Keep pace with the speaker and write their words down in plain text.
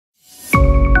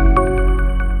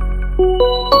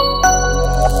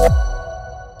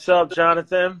What's up,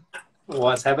 Jonathan?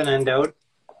 What's happening, dude?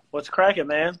 What's cracking,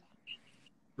 man?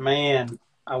 Man,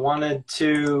 I wanted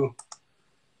to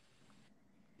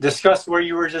discuss where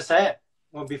you were just at.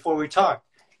 Well, before we talked,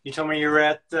 you told me you were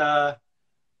at the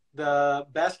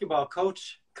basketball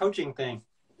coaching thing.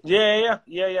 Yeah.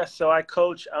 So I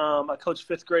coach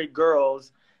fifth grade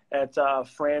girls at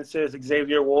Francis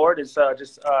Xavier Ward. It's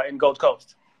just in Gold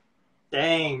Coast.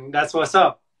 Dang, that's what's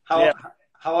up. Yeah,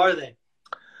 How are they?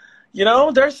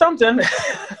 there's something.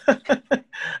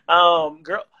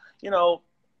 Girl, you know,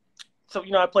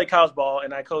 I play college ball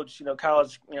and I coach,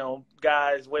 college,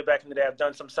 guys way back in the day. I've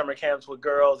done some summer camps with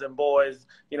girls and boys,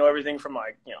 everything from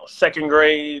like, second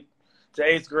grade to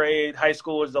eighth grade, high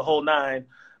school is the whole nine.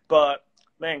 But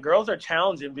man, girls are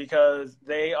challenging because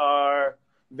they are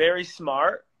very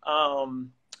smart,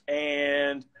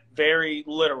 and very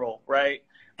literal, right?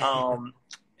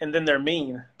 And then they're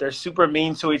mean. They're super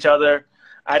mean to each other.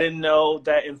 I didn't know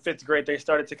that in fifth grade they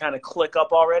started to kind of click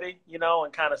up already,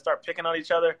 and kind of start picking on each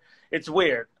other. It's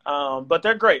weird, but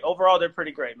they're great. Overall, they're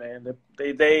pretty great, man.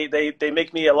 They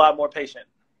make me a lot more patient.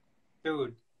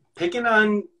 Dude, picking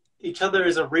on each other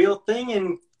is a real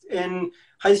thing in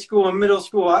high school and middle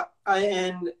school. I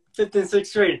in fifth and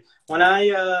sixth grade. When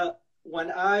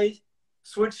I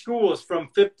switched schools from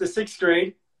fifth to sixth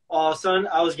grade, all of a sudden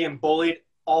I was getting bullied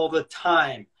all the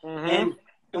time. Mm-hmm.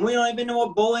 And we don't even know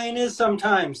what bullying is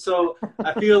sometimes. So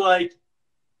I feel like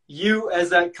you as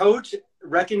that coach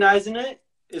recognizing it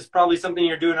is probably something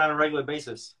you're doing on a regular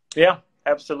basis. Yeah,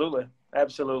 absolutely.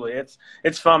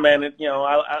 It's fun, man.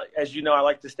 As you know, I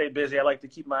like to stay busy. I like to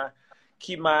keep my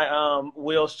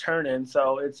wheels turning.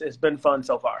 So it's been fun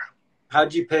so far.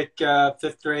 How'd you pick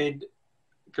fifth grade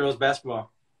girls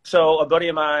basketball? So a buddy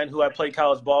of mine who I played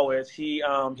college ball with,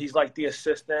 he's like the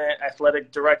assistant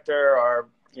athletic director, or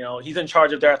he's in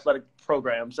charge of their athletic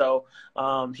program. So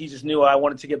he just knew I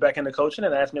wanted to get back into coaching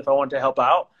and asked me if I wanted to help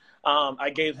out.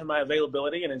 I gave him my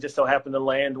availability, and it just so happened to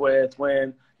land with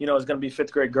when it's going to be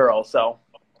fifth grade girls. So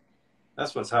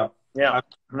that's what's up. Yeah,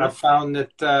 I've found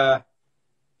that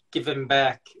giving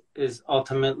back is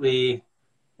ultimately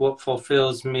what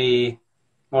fulfills me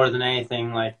more than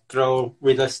anything. Like throw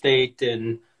real estate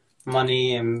and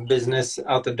money and business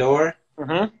out the door.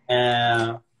 Mm-hmm.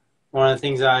 And one of the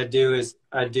things I do is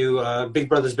I do Big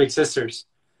Brothers Big Sisters.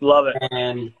 Love it.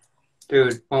 And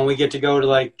dude, when we get to go to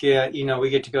we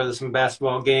get to go to some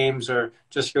basketball games or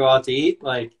just go out to eat,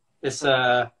 like it's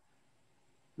a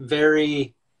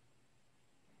very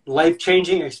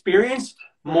life-changing experience,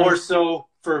 more so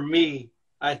for me,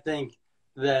 I think,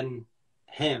 than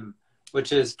him,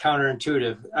 which is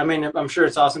counterintuitive. I mean, I'm sure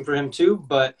it's awesome for him too,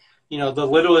 but the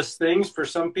littlest things for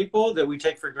some people that we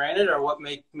take for granted are what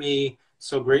make me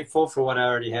so grateful for what I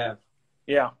already have.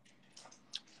 Yeah.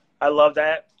 I love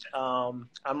that. I'm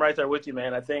right there with you,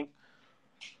 man. I think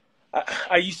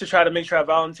I used to try to make sure I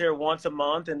volunteer once a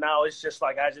month, and now it's just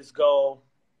like I just go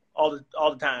all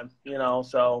the time,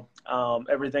 So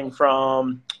everything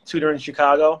from tutoring in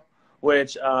Chicago,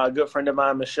 which a good friend of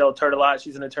mine, Michelle Turtelot,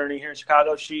 she's an attorney here in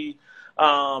Chicago. She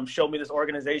showed me this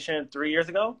organization 3 years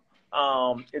ago.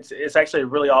 It's actually a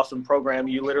really awesome program.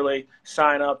 You literally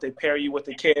sign up, they pair you with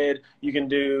a kid. You can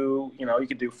do, you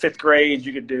could do fifth grade,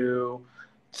 you could do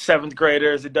seventh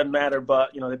graders, it doesn't matter,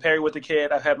 but they pair you with the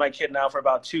kid. I've had my kid now for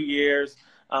about 2 years.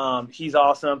 He's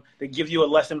awesome. They give you a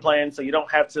lesson plan, so you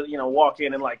don't have to, walk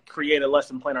in and like create a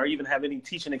lesson plan or even have any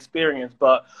teaching experience.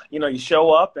 But you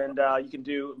show up and you can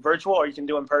do virtual or you can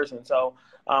do in person. So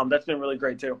that's been really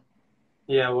great too.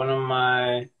 Yeah, one of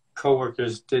my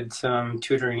coworkers did some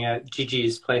tutoring at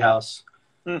Gigi's Playhouse,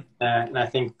 and I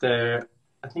think they're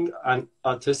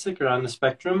autistic or on the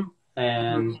spectrum,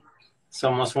 and it's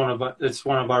almost one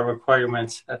of our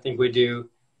requirements. I think we do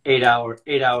 8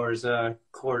 hours a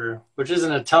quarter, which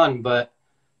isn't a ton, but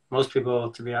most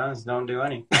people, to be honest, don't do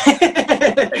any.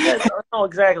 No,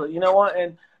 exactly. You know what?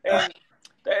 And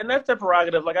that's their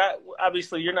prerogative. Like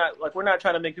obviously you're not like, we're not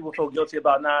trying to make people feel guilty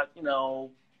about not,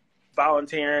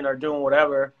 volunteering or doing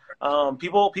whatever.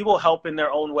 People help in their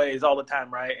own ways all the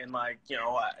time, right? And like,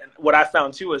 what I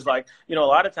found too is like, a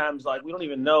lot of times like we don't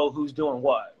even know who's doing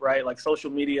what, right? Like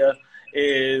social media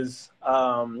is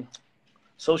a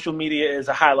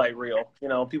highlight reel.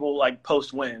 People like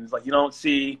post wins. Like you don't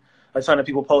see a ton of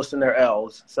people posting their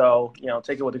L's. So,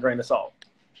 take it with a grain of salt.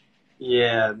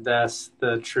 Yeah, that's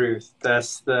the truth.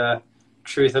 That's the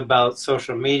truth about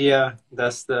social media.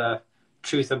 That's the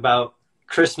truth about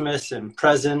Christmas and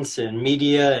presents and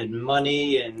media and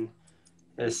money, and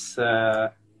it's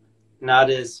not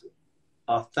as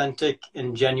authentic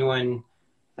and genuine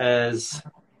as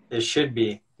it should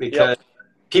be, because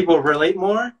people relate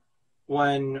more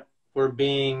when we're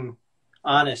being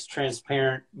honest,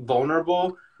 transparent,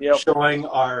 vulnerable, Yep. showing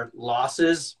our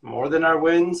losses more than our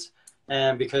wins,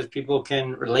 and because people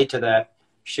can relate to that.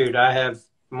 Shoot, I have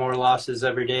more losses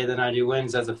every day than I do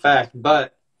wins as a fact,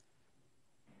 but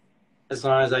as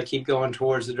long as I keep going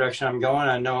towards the direction I'm going,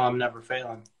 I know I'm never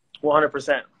failing.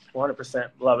 100%. 100%.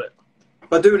 Love it.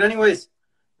 But dude, anyways,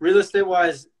 real estate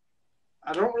wise,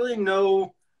 I don't really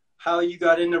know how you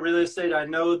got into real estate. I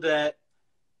know that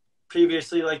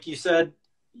previously, like you said,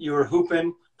 you were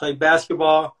hooping, played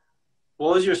basketball.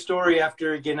 What was your story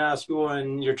after getting out of school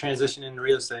and your transition into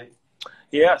real estate?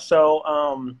 Yeah, so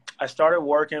I started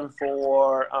working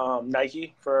for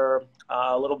Nike for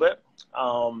a little bit.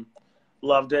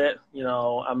 Loved it. You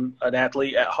know, I'm an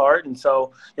athlete at heart. And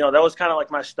so, you know, that was kind of like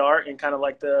my start in kind of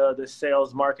like the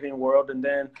sales marketing world. And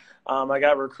then I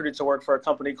got recruited to work for a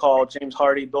company called James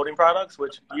Hardy Building Products,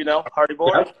 which, you know, Hardy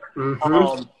Board. Yep.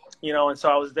 Mm-hmm. You know, and so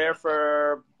I was there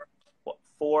for 4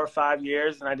 or 5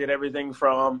 years, and I did everything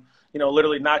from, you know,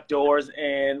 literally knock doors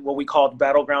in what we called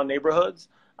battleground neighborhoods.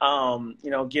 You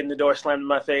know, getting the door slammed in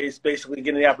my face, basically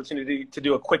getting the opportunity to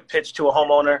do a quick pitch to a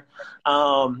homeowner.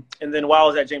 And then while I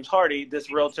was at James Hardy,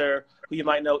 this realtor who you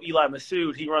might know, Eli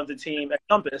Massoud, he runs the team at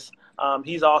Compass.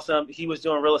 He's awesome. He was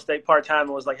doing real estate part-time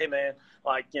and was like, hey, man,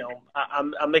 like, you know,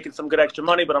 I'm making some good extra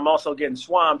money, but I'm also getting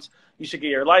swamped. You should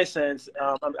get your license.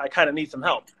 I kind of need some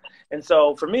help. And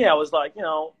so for me, I was like, you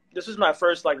know, this was my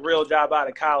first like real job out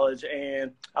of college,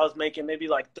 and I was making maybe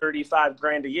like 35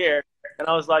 grand a year. And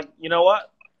I was like, you know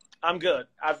what? I'm good.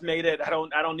 I've made it. I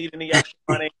don't need any extra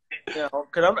money, you know,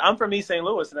 because I'm from East St.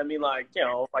 Louis, and I mean, like, you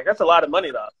know, like that's a lot of money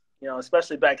though, you know,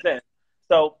 especially back then.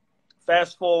 So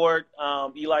fast forward,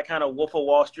 Eli kind of Wolf of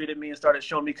Wall Streeted me and started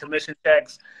showing me commission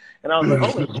checks, and I was like,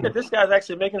 holy shit, this guy's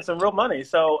actually making some real money.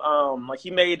 So like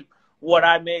he made what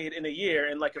I made in a year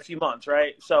in like a few months,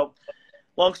 right? So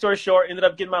long story short, ended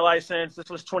up getting my license. This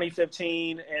was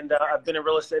 2015, and I've been in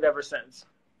real estate ever since.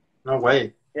 No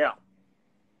way. Yeah.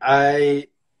 I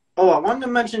wanted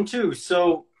to mention too.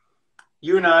 So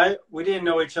you and I, we didn't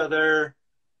know each other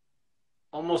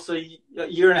almost a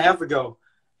year and a half ago.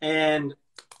 And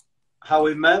how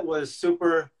we met was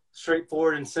super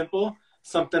straightforward and simple.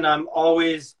 Something I'm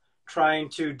always trying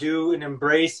to do and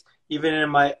embrace, even in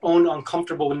my own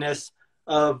uncomfortableness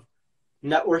of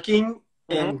networking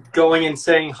and going and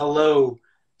saying hello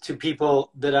to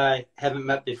people that I haven't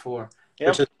met before,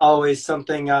 which is always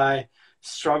something I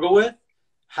struggle with.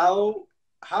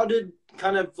 How did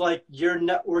kind of like your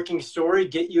networking story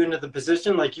get you into the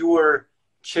position? Like you were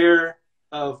chair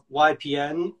of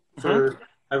YPN for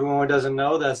everyone who doesn't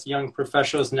know, that's Young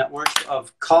Professionals Network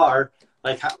of CAR.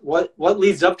 Like what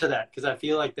leads up to that? Because I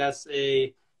feel like that's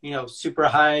a, you know, super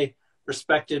high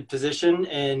respected position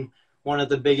in one of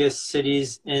the biggest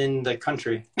cities in the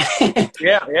country.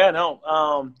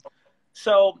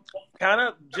 So kind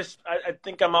of just, I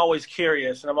think I'm always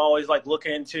curious, and I'm always like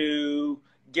looking to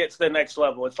get to the next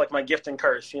level. It's like my gift and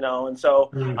curse, you know? And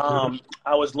so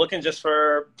I was looking just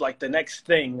for like the next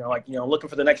thing, like, you know, looking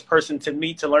for the next person to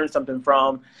meet, to learn something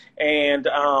from. And,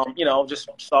 you know, just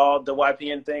saw the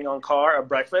YPN thing on CAR, a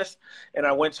breakfast. And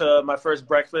I went to my first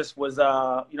breakfast was,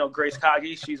 you know, Grace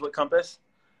Kagi. She's with Compass.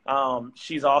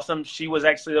 She's awesome. She was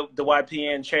actually the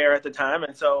YPN chair at the time.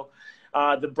 And so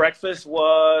the breakfast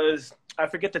was, I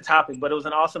forget the topic, but it was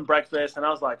an awesome breakfast. And I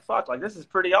was like, fuck, like this is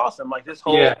pretty awesome. Like this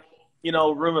whole, you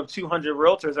know, room of 200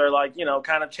 realtors are like, you know,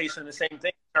 kind of chasing the same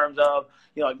thing in terms of,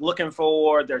 you know, like looking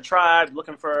for their tribe,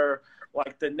 looking for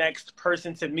like the next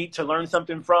person to meet, to learn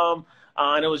something from.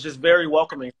 And it was just very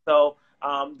welcoming. So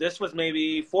this was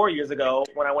maybe 4 years ago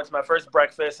when I went to my first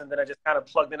breakfast, and then I just kind of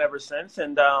plugged in ever since.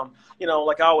 And, you know,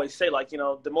 like I always say, like, you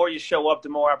know, the more you show up, the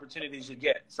more opportunities you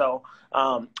get. So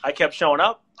I kept showing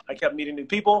up, I kept meeting new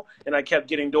people, and I kept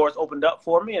getting doors opened up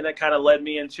for me. And that kind of led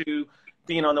me into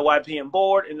being on the YPN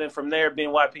board, and then from there being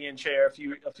YPN chair a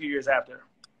few years after.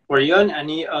 Were you on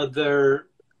any other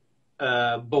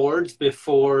boards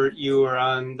before you were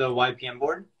on the YPN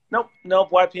board? Nope.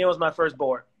 YPN was my first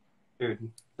board.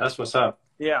 Dude, that's what's up.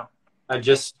 Yeah. I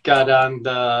just got on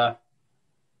the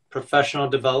professional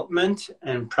development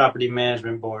and property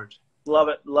management board. Love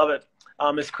it.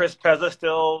 Is Chris Pezza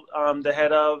still the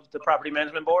head of the property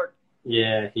management board?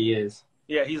 Yeah, he is.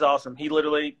 Yeah, he's awesome. He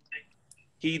literally,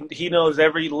 he knows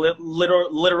every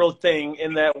literal thing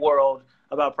in that world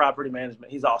about property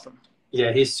management. He's awesome.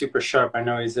 Yeah, he's super sharp. I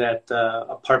know he's at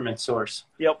Apartment Source.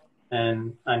 Yep.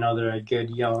 And I know they're a good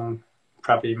young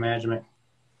property management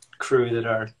crew that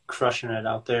are crushing it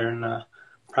out there in the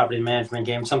property management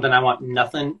game. Something I want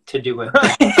nothing to do with.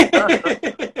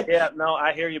 Yeah, no,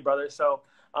 I hear you, brother. So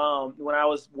when I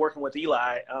was working with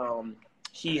Eli,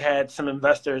 he had some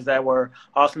investors that were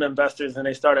awesome investors, and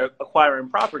they started acquiring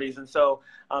properties. And so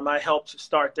I helped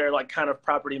start their like kind of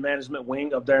property management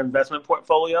wing of their investment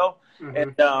portfolio. Mm-hmm.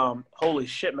 And holy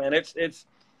shit, man, it's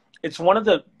one of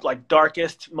the like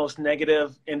darkest, most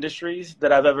negative industries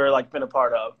that I've ever like been a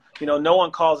part of. You know, no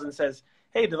one calls and says,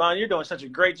 "Hey, Devon, you're doing such a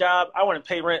great job. I want to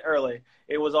pay rent early."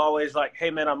 It was always like, "Hey,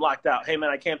 man, I'm locked out. Hey, man,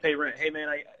 I can't pay rent. Hey,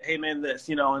 man, this."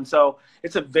 You know, and so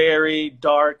it's a very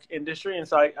dark industry, and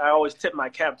so I always tip my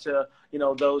cap to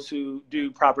those who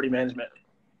do property management.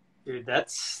 Dude,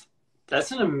 that's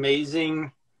an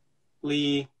amazingly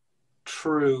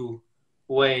true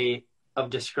way of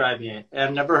describing it. And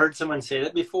I've never heard someone say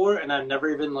that before, and I've never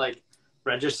even like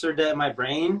registered that in my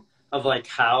brain of like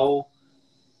how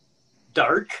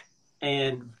dark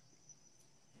and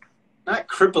not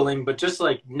crippling, but just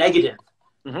like negative.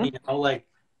 Mm-hmm. You know, like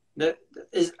that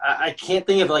is, I can't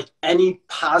think of like any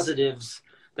positives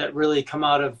that really come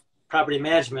out of property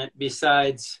management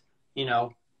besides,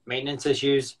 maintenance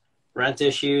issues, rent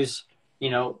issues,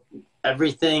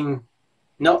 everything.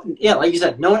 No, yeah, like you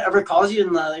said, no one ever calls you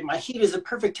and like, my heat is a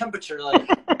perfect temperature. Like,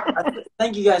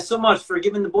 thank you guys so much for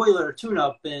giving the boiler a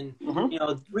tune-up and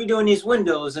redoing these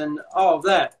windows and all of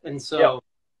that. And so,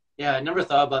 yeah, I never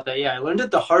thought about that. Yeah, I learned it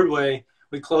the hard way.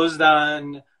 We closed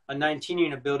on a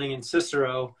 19-unit building in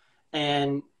Cicero,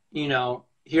 and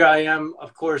here I am,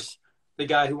 of course, the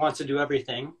guy who wants to do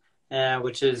everything,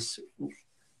 which is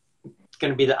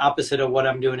going to be the opposite of what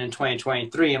I'm doing in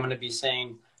 2023. I'm going to be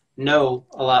saying no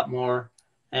a lot more.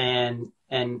 And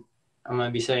I'm going to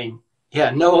be saying,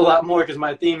 no a lot more because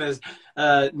my theme is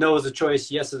no is a choice,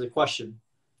 yes is a question.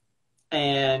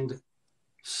 And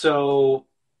so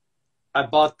I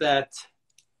bought that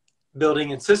building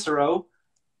in Cicero,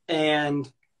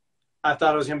 and I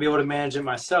thought I was going to be able to manage it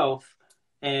myself.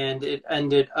 And it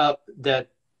ended up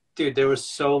that, dude, there was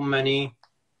so many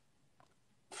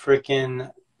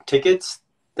freaking tickets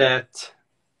that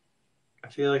I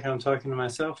feel like I'm talking to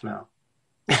myself now.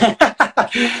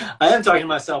 I am talking to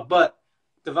myself, but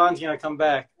Devon's going to come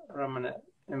back, or I'm going to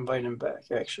invite him back,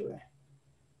 actually.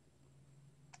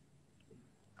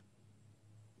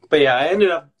 But yeah, I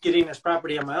ended up getting this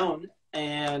property on my own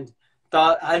and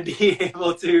thought I'd be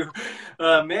able to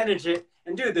manage it.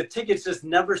 And dude, the tickets just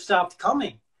never stopped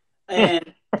coming.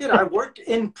 And dude, I worked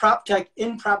in prop tech,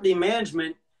 in property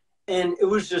management, and it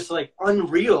was just like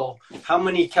unreal how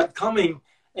many kept coming.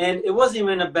 And it wasn't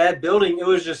even a bad building. It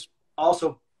was just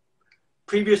also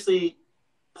previously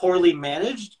poorly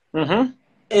managed. Mm-hmm.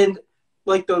 And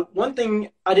like the one thing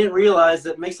I didn't realize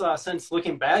that makes a lot of sense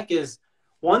looking back is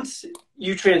once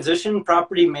you transition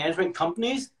property management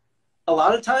companies, a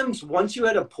lot of times once you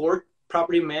had a poor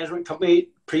property management company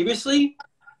previously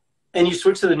and you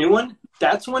switch to the new one,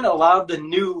 that's when a lot of the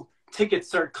new tickets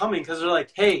start coming because they're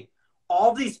like, hey,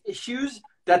 all these issues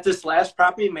that this last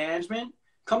property management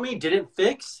company didn't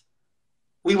fix,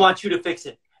 we want you to fix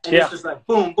it. And it's just like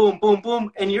boom, boom, boom,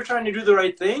 boom. And you're trying to do the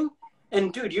right thing.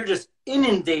 And dude, you're just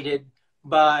inundated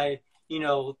by,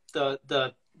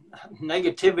 the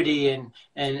negativity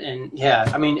and yeah,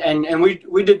 I mean, and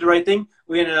we did the right thing.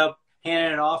 We ended up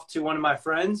handing it off to one of my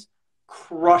friends,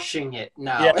 crushing it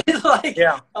now. Yeah. It's like,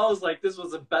 I was like, this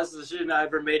was the best decision I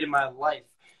ever made in my life.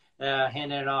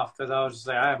 Handing it off because I was just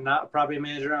like, I am not a property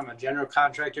manager. I'm a general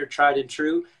contractor, tried and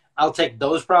true. I'll take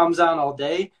those problems on all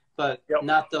day, but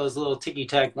not those little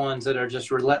ticky-tack ones that are just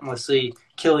relentlessly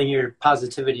killing your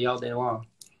positivity all day long.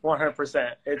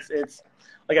 100%. It's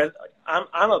like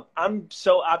I'm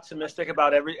so optimistic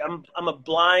about I'm a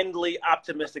blindly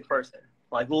optimistic person,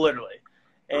 like literally.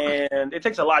 And it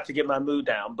takes a lot to get my mood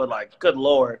down, but like, good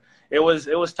Lord, it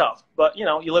was tough. But you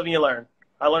live and you learn.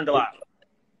 I learned a lot.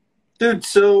 Dude,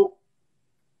 so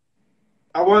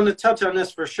I wanted to touch on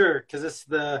this for sure because it's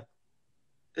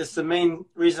the main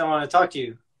reason I want to talk to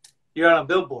you. You're on a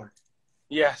billboard.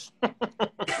 Yes.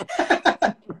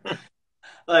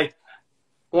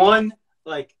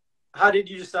 How did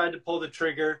you decide to pull the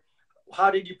trigger?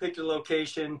 How did you pick the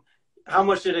location? How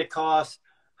much did it cost?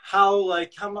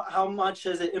 How much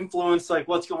has it influenced like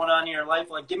what's going on in your life?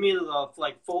 Like, give me the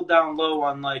full down low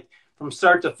on like from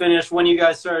start to finish. When you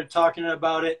guys started talking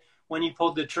about it, when you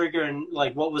pulled the trigger, and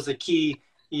like what was the key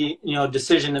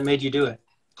decision that made you do it?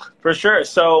 For sure.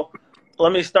 So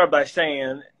let me start by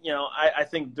saying, I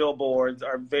think billboards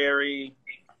are very,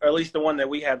 or at least the one that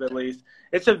we have at least,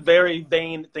 it's a very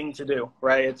vain thing to do,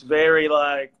 right? It's very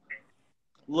like,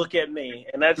 look at me.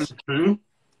 And that's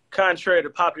contrary to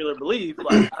popular belief.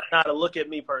 Like, I'm not a look at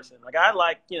me person. Like I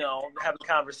like, having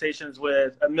conversations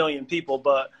with a million people,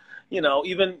 but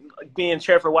even being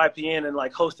chair for YPN and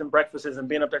like hosting breakfasts and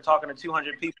being up there talking to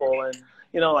 200 people and,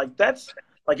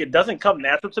 like it doesn't come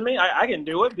natural to me. I can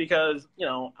do it because, you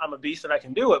know, I'm a beast and I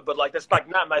can do it, but like that's like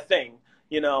not my thing,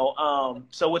 you know.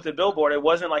 So with the billboard, it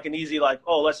wasn't like an easy like,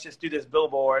 oh, let's just do this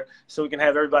billboard so we can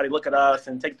have everybody look at us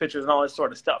and take pictures and all this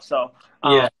sort of stuff. So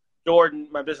Yeah. Jordan,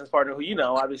 my business partner, who you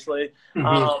know, obviously,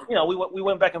 Mm-hmm. you know, we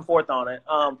went back and forth on it.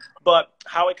 But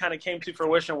how it kind of came to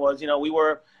fruition was, you know, we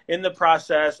were in the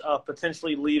process of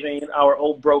potentially leaving our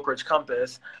old brokerage,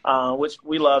 Compass, which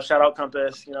we love. Shout out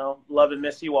Compass, you know, love and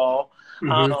miss you all.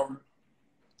 Mm-hmm.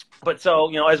 But so,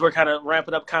 you know, as we're kind of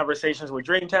ramping up conversations with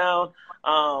Dreamtown,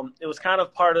 it was kind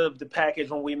of part of the package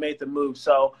when we made the move.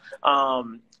 So,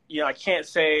 you know, I can't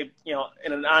say, you know,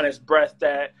 in an honest breath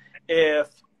that if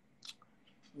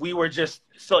we were just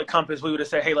still at Compass, we would have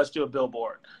said, hey, let's do a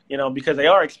billboard, you know, because they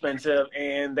are expensive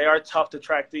and they are tough to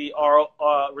track the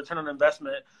return on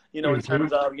investment, you know, in Mm-hmm.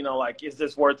 terms of, you know, like, is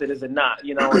this worth it? Is it not?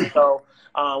 You know, and so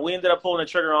we ended up pulling the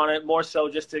trigger on it more so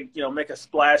just to, you know, make a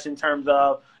splash in terms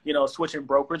of, you know, switching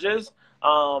brokerages.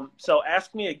 So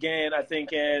ask me again, I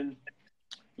think in,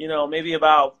 you know, maybe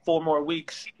about 4 more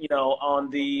weeks, you know, on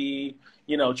the,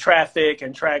 you know, traffic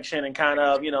and traction and kind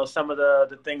of, you know, some of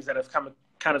the things that have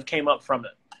kind of came up from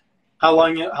it. How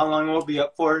long will it be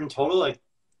up for in total? Like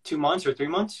 2 months or 3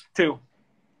 months? 2.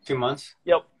 2 months.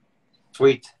 Yep.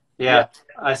 Sweet. Yeah. Yeah.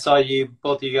 I saw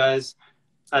both of you guys.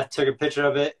 I took a picture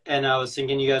of it, and I was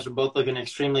thinking you guys were both looking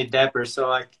extremely dapper.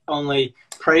 So I only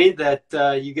pray that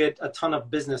you get a ton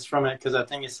of business from it, because I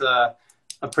think it's a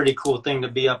pretty cool thing to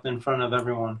be up in front of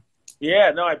everyone.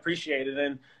 Yeah, no, I appreciate it.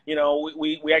 And, you know,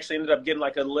 we actually ended up getting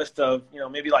like a list of, you know,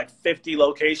 maybe like 50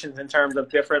 locations in terms of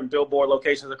different billboard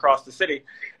locations across the city.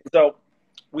 So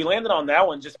we landed on that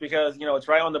one just because, you know, it's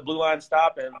right on the Blue Line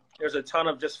stop and there's a ton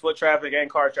of just foot traffic and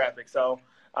car traffic. So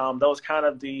that was kind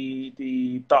of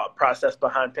the thought process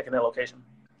behind picking that location.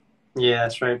 Yeah,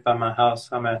 it's right by my house.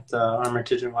 I'm at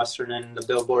Armitage and Western, and the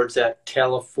billboard's at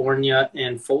California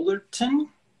and Fullerton.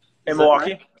 In Is that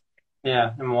Milwaukee? right?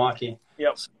 Yeah, in Milwaukee.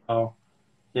 Yep. So,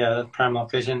 yeah, that's prime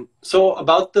location. So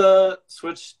about the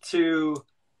switch to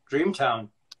Dreamtown.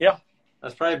 Yeah.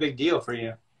 That's probably a big deal for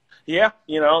you. Yeah,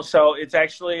 you know, so it's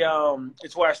actually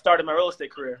it's where I started my real estate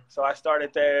career. So I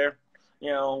started there, you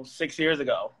know, 6 years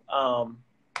ago,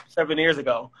 7 years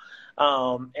ago.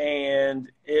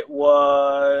 And it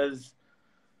was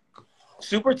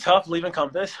super tough leaving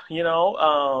Compass, you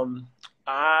know.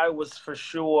 I was for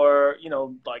sure, you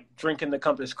know, like drinking the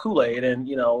Compass Kool-Aid and,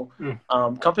 you know,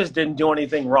 Compass didn't do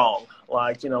anything wrong.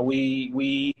 Like, you know,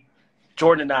 we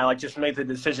Jordan and I like just made the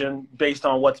decision based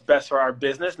on what's best for our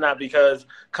business, not because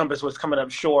Compass was coming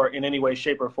up short in any way,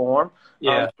 shape, or form.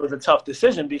 Yeah. It was a tough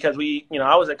decision because you know,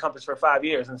 I was at Compass for 5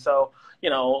 years. And so, you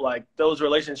know, like those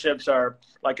relationships are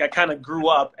like, I kind of grew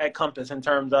up at Compass in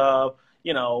terms of,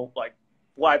 you know, like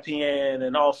YPN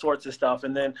and all sorts of stuff.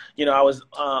 And then, you know, I was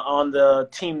on the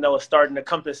team that was starting the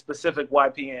Compass specific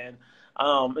YPN.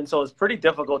 And so it's pretty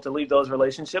difficult to leave those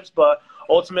relationships, but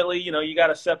ultimately, you know, you got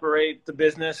to separate the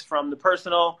business from the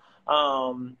personal,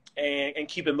 and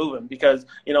keep it moving because,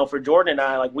 you know, for Jordan and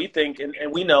I, like we think, and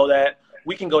we know that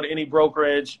we can go to any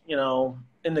brokerage, you know,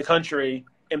 in the country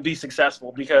and be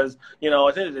successful because, you know,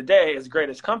 at the end of the day, as great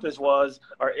as Compass was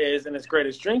or is, and as great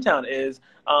as Dreamtown is,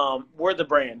 we're the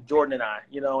brand, Jordan and I,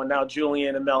 you know, and now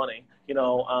Julian and Melanie, you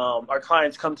know, our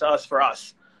clients come to us for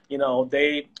us. You know,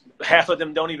 half of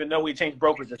them don't even know we changed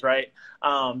brokerages, right?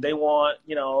 They want,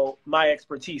 you know, my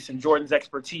expertise and Jordan's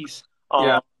expertise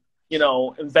on, you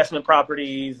know, investment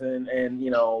properties and, you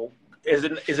know, is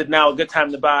it now a good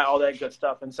time to buy, all that good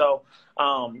stuff. And so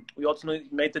we ultimately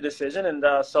made the decision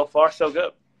and so far so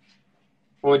good.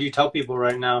 What do you tell people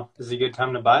right now? Is it a good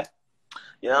time to buy?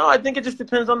 You know, I think it just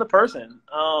depends on the person.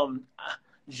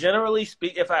 Generally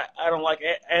speak, if I don't like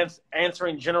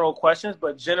answering general questions,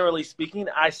 but generally speaking,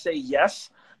 I say yes.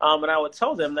 And I would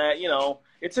tell them that, you know,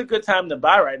 it's a good time to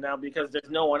buy right now because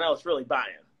there's no one else really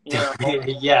buying, you know?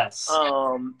 Yes.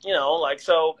 You know, like,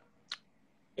 so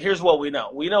here's what we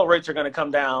know. We know rates are going to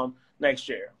come down next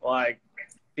year. Like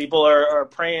people are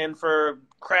praying for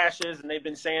crashes and they've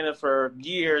been saying it for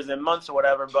years and months or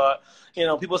whatever, but you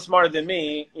know, people smarter than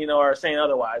me, you know, are saying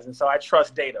otherwise. And so I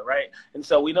trust data, right? And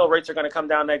so we know rates are going to come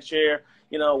down next year,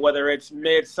 you know, whether it's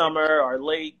midsummer or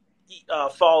late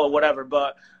fall or whatever,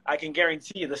 but I can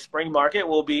guarantee you the spring market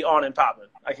will be on and popping.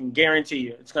 I can guarantee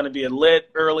you it's going to be a lit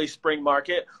early spring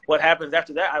market. What happens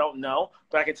after that, I don't know,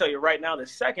 but I can tell you right now, the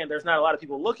second, there's not a lot of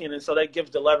people looking, and so that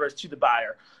gives the leverage to the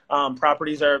buyer.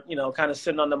 Properties are, you know, kind of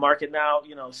sitting on the market now,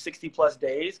 you know, 60 plus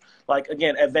days, like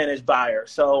again, advantage buyer.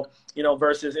 So, you know,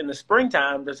 versus in the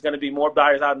springtime, there's going to be more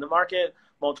buyers out in the market,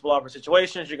 multiple offer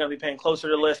situations. You're going to be paying closer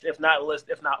to list, if not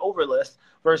over list,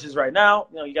 versus right now,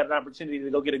 you know, you got an opportunity to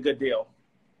go get a good deal.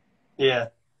 Yeah.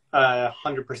 I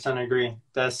 100% agree.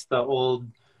 That's the old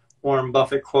Warren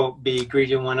Buffett quote: "Be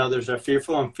greedy when others are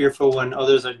fearful, and fearful when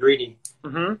others are greedy."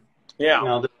 Mm-hmm. Yeah. You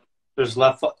know, there's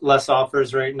less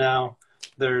offers right now.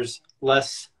 There's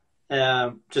less,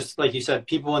 just like you said,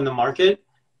 people in the market,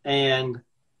 and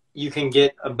you can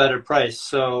get a better price.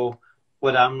 So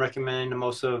what I'm recommending to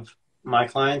most of my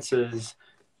clients is,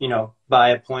 buy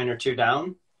a point or two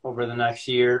down over the next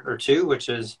year or two, which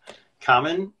is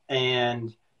common.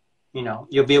 And,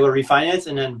 you'll be able to refinance,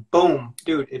 and then boom,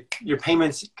 dude, your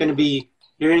payment's going to be,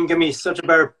 you're going to be such a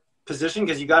better position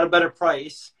because you got a better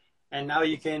price. And now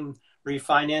you can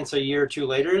refinance a year or two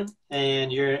later,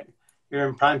 and you're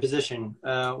in prime position.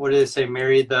 What did it say?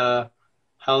 Marry the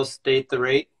house, date the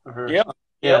rate? Yep.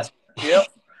 Yeah. Yep.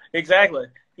 Exactly.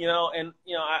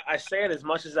 I say it as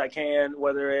much as I can,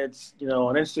 whether it's,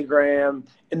 on Instagram,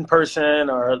 in person,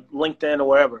 or LinkedIn, or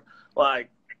wherever. Like,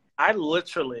 I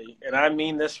literally, and I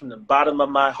mean this from the bottom of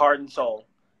my heart and soul,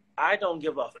 I don't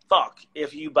give a fuck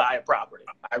if you buy a property.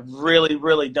 I really,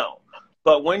 really don't.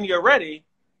 But when you're ready,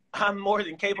 I'm more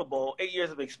than capable, 8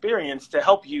 years of experience, to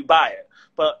help you buy it.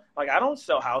 But, I don't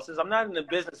sell houses. I'm not in the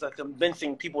business of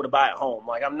convincing people to buy a home.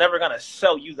 I'm never going to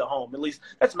sell you the home. At least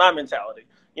that's my mentality.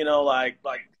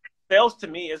 Sales to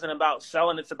me isn't about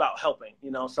selling. It's about helping,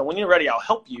 So when you're ready, I'll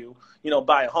help you,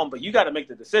 buy a home. But you got to make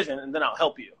the decision, and then I'll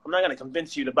help you. I'm not going to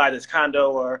convince you to buy this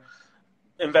condo or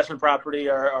investment property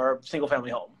or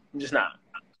single-family home. I'm just not.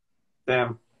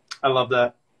 Damn. I love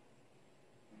that.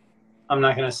 I'm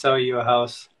not going to sell you a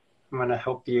house. I'm going to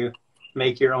help you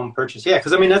make your own purchase. Yeah,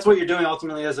 because, that's what you're doing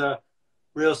ultimately as a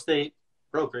real estate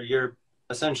broker. You're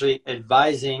essentially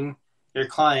advising your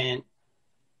client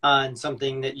on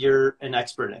something that you're an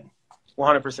expert in.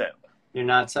 100%. You're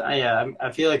not,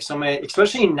 I feel like so many,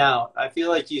 especially now, I feel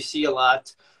like you see a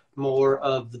lot more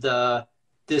of the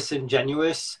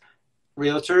disingenuous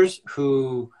realtors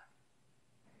who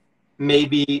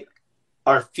maybe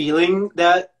are feeling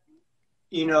that,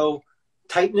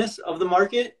 tightness of the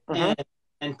market, mm-hmm.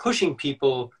 and pushing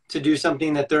people to do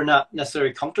something that they're not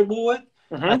necessarily comfortable with.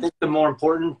 Mm-hmm. I think the more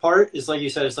important part is, like you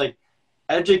said, it's like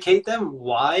educate them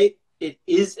why it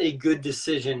is a good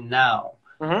decision now.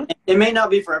 Mm-hmm. It may not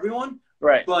be for everyone,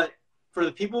 right? But for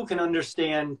the people who can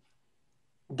understand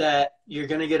that you're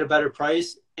going to get a better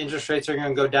price, interest rates are going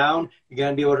to go down, you're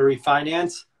going to be able to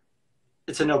refinance,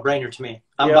 it's a no-brainer to me.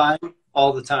 I'm buying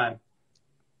all the time.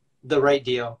 The right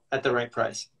deal at the right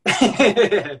price.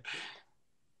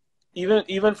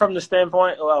 Even from the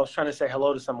standpoint, I was trying to say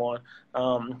hello to someone,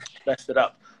 messed it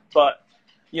up. But,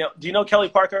 do you know Kelly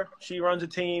Parker? She runs a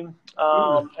team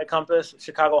at Compass,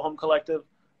 Chicago Home Collective.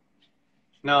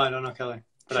 No, I don't know Kelly.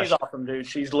 She's awesome, dude.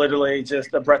 She's literally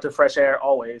just a breath of fresh air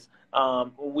always.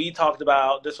 We talked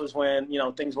about, this was when,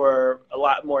 things were a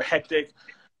lot more hectic,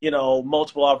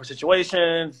 multiple offer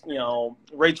situations,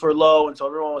 rates were low. And so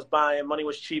everyone was buying, money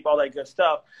was cheap, all that good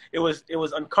stuff. It was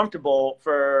uncomfortable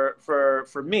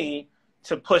for me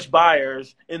to push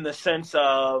buyers in the sense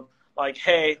of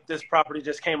hey, this property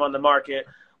just came on the market.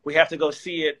 We have to go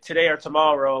see it today or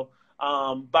tomorrow.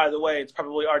 By the way, it's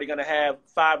probably already going to have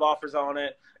 5 offers on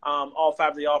it. All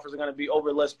 5 of the offers are going to be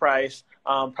over list price,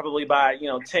 probably by,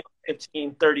 10,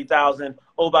 15, 30,000.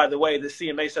 Oh, by the way, the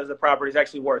CMA says the property is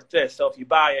actually worth this. So if you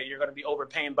buy it, you're going to be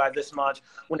overpaying by this much.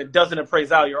 When it doesn't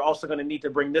appraise out, you're also going to need to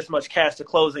bring this much cash to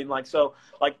closing.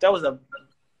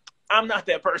 I'm not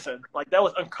that person. That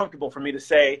was uncomfortable for me to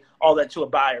say all that to a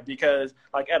buyer because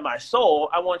at my soul,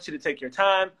 I want you to take your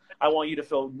time. I want you to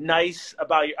feel nice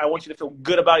I want you to feel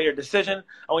good about your decision.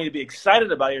 I want you to be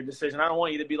excited about your decision. I don't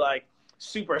want you to be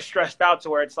super stressed out to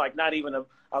where it's not even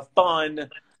a fun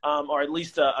or at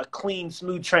least a clean,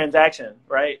 smooth transaction,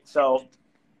 right? So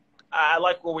I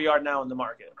like where we are now in the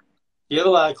market. Do you have a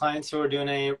lot of clients who are doing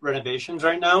any renovations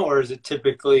right now, or is it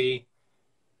typically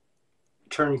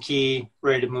turnkey,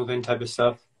 ready to move in type of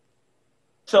stuff?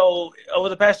 So over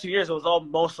the past 2 years, it was all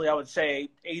mostly, I would say,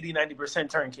 80, 90%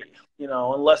 turnkey,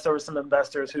 unless there were some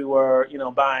investors who were,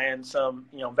 buying some,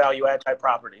 value add type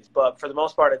properties. But for the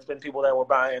most part, it's been people that were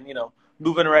buying,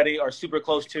 move-in ready or super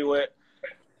close to it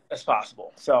as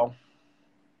possible. So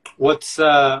what's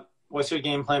your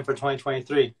game plan for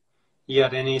 2023? You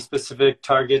got any specific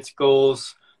targets,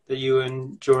 goals that you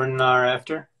and Jordan are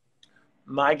after?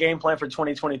 My game plan for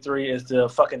 2023 is to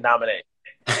fucking dominate.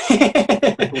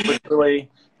 Literally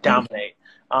dominate.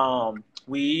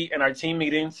 We, in our team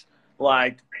meetings,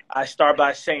 I start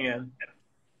by saying,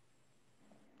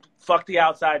 fuck the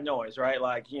outside noise, right?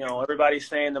 Everybody's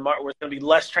saying there's going to be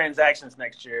less transactions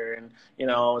next year and,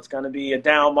 it's going to be a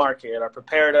down market or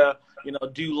prepare to,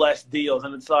 do less deals.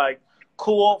 And it's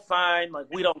cool, fine.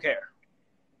 We don't care.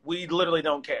 We literally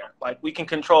don't care. We can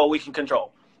control.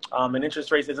 And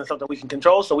interest rates isn't something we can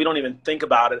control, so we don't even think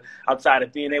about it outside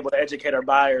of being able to educate our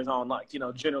buyers on, like,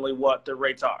 generally what the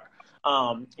rates are.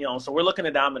 So we're looking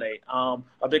to dominate.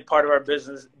 A big part of our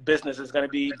business is going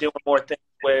to be doing more things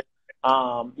with,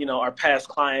 our past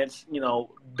clients,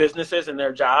 businesses and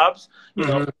their jobs,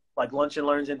 like lunch and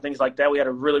learns and things like that. We had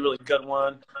a really, really good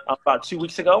one about 2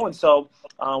 weeks ago. And so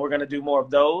we're going to do more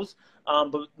of those.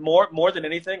 But more than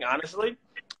anything, honestly,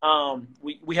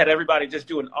 we had everybody just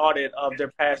do an audit of their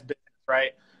past business,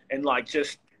 right? And like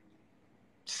just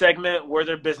segment where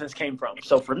their business came from.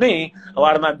 So for me, a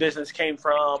lot of my business came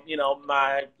from,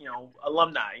 my,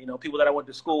 alumni, people that I went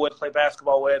to school with, play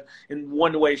basketball with in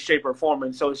one way, shape, or form.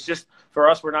 And so it's just, for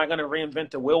us, we're not going to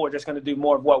reinvent the wheel. We're just going to do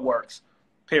more of what works,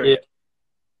 period. Yeah.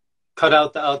 Cut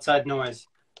out the outside noise.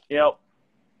 Yep.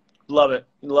 Love it.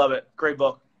 Love it. Great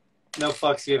book. No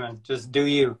fucks given. Just do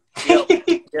you. Yep.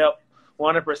 Yep.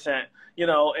 100%.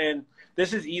 And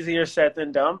this is easier said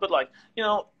than done, but like,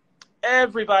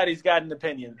 everybody's got an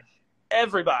opinion.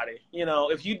 Everybody.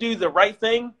 If you do the right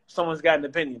thing, someone's got an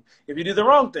opinion. If you do the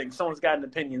wrong thing, someone's got an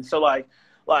opinion. So like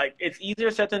it's easier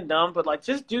said than done, but like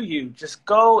just do you. Just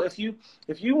go. If you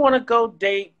want to go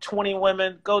date 20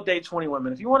 women, go date 20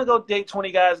 women. If you want to go date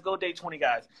 20 guys, go date 20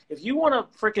 guys. If you want to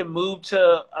freaking move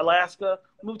to Alaska,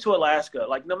 move to Alaska.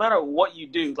 Like no matter what you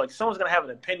do, like someone's gonna have an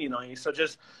opinion on you. So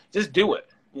just do it.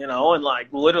 And like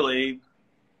literally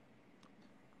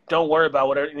don't worry about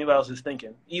what anybody else is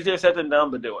thinking. Easier said than done,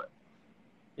 but do it.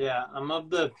 Yeah, I'm of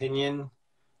the opinion,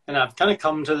 and I've kind of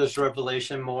come to this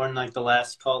revelation more in like the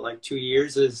last, call it like 2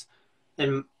 years, is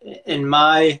in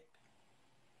my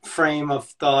frame of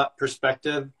thought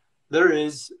perspective, there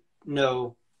is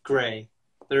no gray.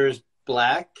 There's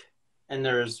black and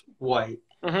there's white.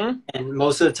 Mm-hmm. And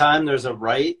most of the time there's a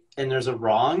right and there's a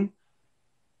wrong.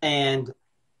 And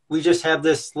we just have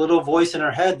this little voice in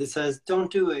our head that says,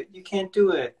 don't do it. You can't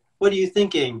do it. What are you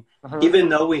thinking? Mm-hmm. Even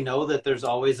though we know that there's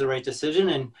always the right decision.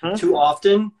 And Mm-hmm. too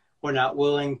often we're not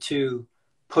willing to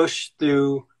push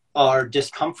through our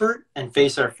discomfort and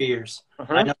face our fears.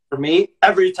 Mm-hmm. I know for me,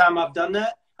 every time I've done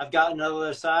that, I've gotten to the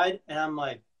other side and I'm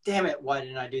like, damn it, why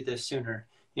didn't I do this sooner?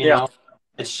 You know,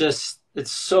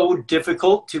 it's so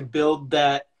difficult to build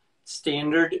that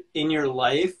standard in your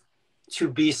life to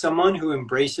be someone who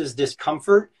embraces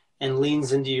discomfort and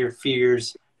leans into your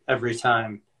fears every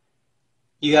time.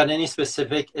 You got any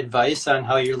specific advice on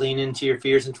how you lean into your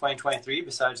fears in 2023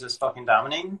 besides just fucking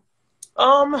dominating?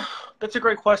 That's a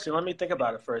great question. Let me think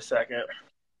about it for a second.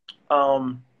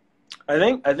 I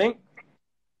think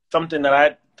something that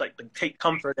I like to take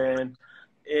comfort in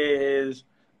is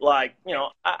like,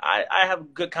 I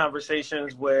have good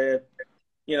conversations with,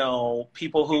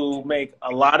 people who make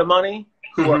a lot of money,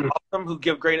 who Mm-hmm. are awesome, who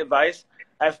give great advice.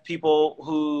 I have people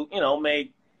who,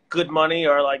 make good money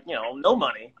or like, no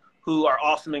money, who are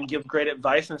awesome and give great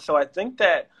advice. And so I think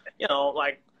that,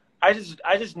 I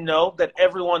just know that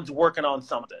everyone's working on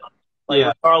something,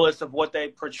 regardless of what they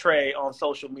portray on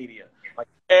social media. Like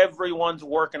everyone's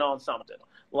working on something.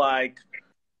 Like,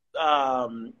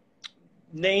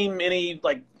 name any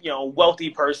wealthy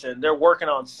person, they're working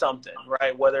on something,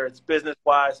 right? Whether it's business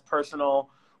wise, personal,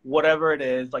 whatever it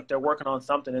is, like they're working on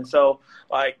something. And so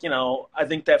I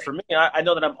think that for me, I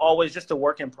know that I'm always just a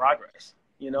work in progress,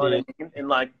 what I mean? And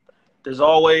like, there's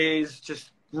always just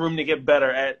room to get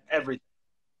better at everything.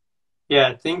 Yeah,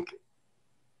 I think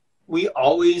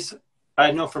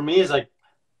I know for me is like,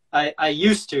 I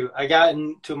got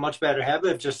into a much better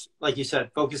habit of just, like you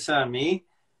said, focusing on me.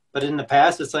 But in the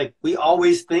past, it's like, we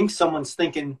always think someone's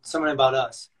thinking something about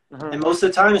us. Mm-hmm. And most of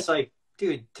the time it's like,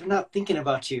 dude, they're not thinking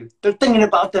about you. They're thinking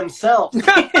about themselves.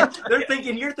 They're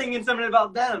thinking you're thinking something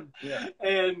about them. Yeah.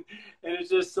 And it's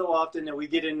just so often that we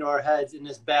get into our heads in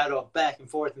this battle of back and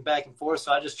forth and back and forth.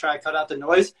 So I just try to cut out the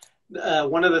noise.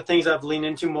 One of the things I've leaned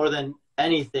into more than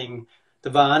anything,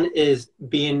 Devon, is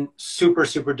being super,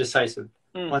 super decisive.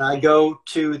 Mm. When I go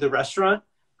to the restaurant,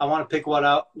 I want to pick what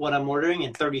I'm ordering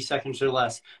in 30 seconds or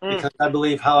less, because I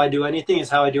believe how I do anything is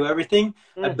how I do everything.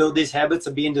 I build these habits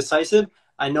of being decisive.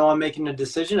 I know I'm making a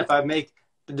decision. If I make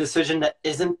the decision that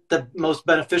isn't the most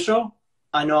beneficial,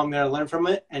 I know I'm going to learn from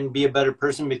it and be a better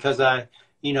person because I,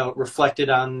 reflected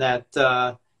on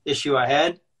that issue I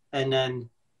had and then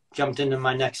jumped into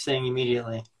my next thing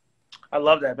immediately. I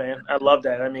love that, man. I love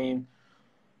that. I mean,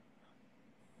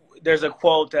 there's a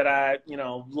quote that I,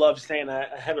 love saying. I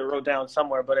have it wrote down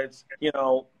somewhere, but it's,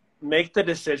 make the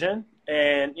decision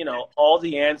and, all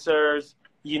the answers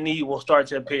you need will start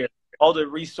to appear. All the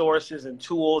resources and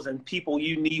tools and people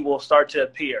you need will start to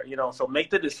appear, so make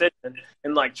the decision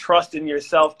and like trust in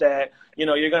yourself that,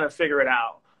 you're going to figure it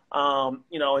out.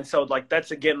 And so like,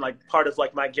 that's again, like part of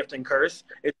like my gift and curse.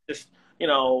 It's just, you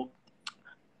know,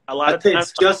 a lot I of think times,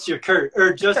 it's just your curse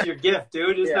or just your gift,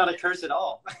 dude. It's yeah. not a curse at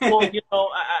all. Well, you know,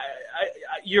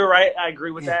 you're right. I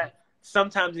agree with that.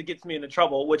 Sometimes it gets me into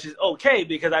trouble, which is okay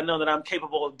because I know that I'm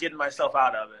capable of getting myself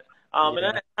out of it.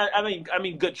 Yeah. And I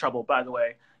mean, good trouble, by the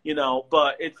way, you know,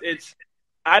 but it's,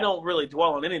 I don't really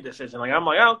dwell on any decision. Like, I'm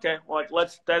like, oh, okay, well, like,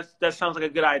 that sounds like a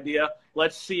good idea.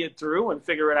 Let's see it through and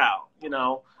figure it out, you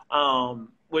know,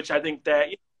 which I think that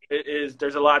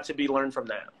there's a lot to be learned from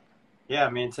that. Yeah, I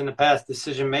mean, it's in the past,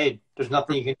 decision made. There's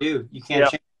nothing you can do. You can't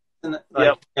Yep. change it. Like,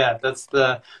 Yep. yeah, that's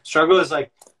the struggle is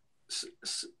like,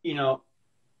 you know,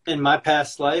 in my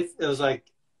past life, it was like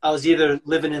I was either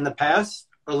living in the past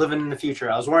or living in the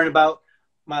future. I was worried about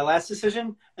my last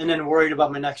decision and then worried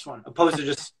about my next one, opposed to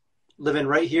just living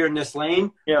right here in this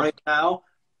lane right now,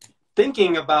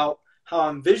 thinking about how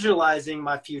I'm visualizing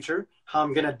my future, how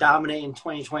I'm going to dominate in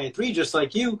 2023, just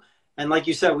like you. And like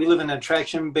you said, we live in an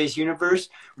attraction-based universe.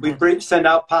 We send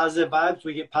out positive vibes.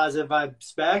 We get positive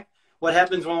vibes back. What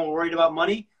happens when we're worried about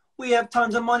money? We have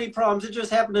tons of money problems. It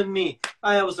just happened to me.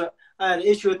 I had an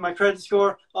issue with my credit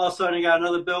score. All of a sudden, I got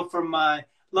another bill from my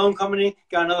loan company,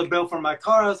 got another bill from my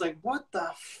car. I was like, what the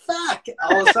fuck?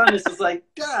 All of a sudden, it's just like,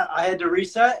 God, I had to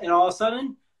reset. And all of a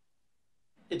sudden,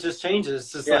 it just changes.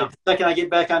 It's just like the second I get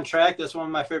back on track, that's one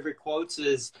of my favorite quotes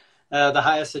is, the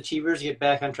highest achievers get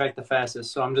back on track the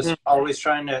fastest. So I'm just always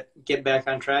trying to get back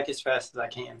on track as fast as I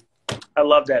can. I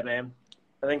love that, man.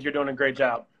 I think you're doing a great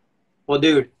job. Well,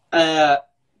 dude,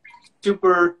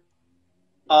 super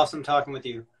awesome talking with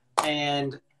you.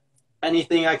 And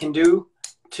anything I can do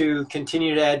to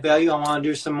continue to add value, I want to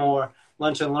do some more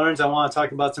lunch and learns. I want to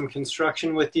talk about some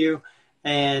construction with you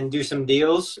and do some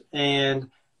deals. And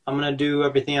I'm going to do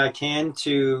everything I can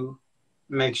to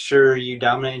make sure you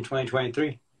dominate in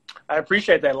 2023. I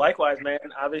appreciate that. Likewise, man.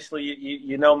 Obviously,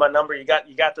 you know my number. You got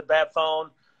the bat phone.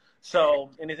 So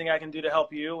anything I can do to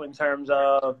help you in terms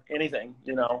of anything,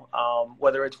 you know,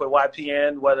 whether it's with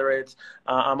YPN, whether it's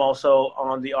I'm also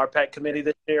on the RPAC committee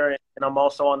this year, and I'm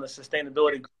also on the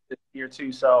sustainability group this year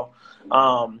too. So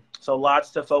so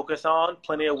lots to focus on,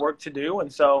 plenty of work to do,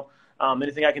 and so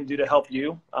anything I can do to help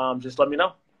you, just let me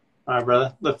know. All right,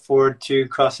 brother. Look forward to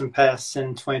crossing paths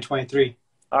in 2023.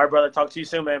 All right, brother. Talk to you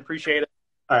soon, man. Appreciate it.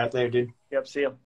 All right, later, dude. Yep, see you.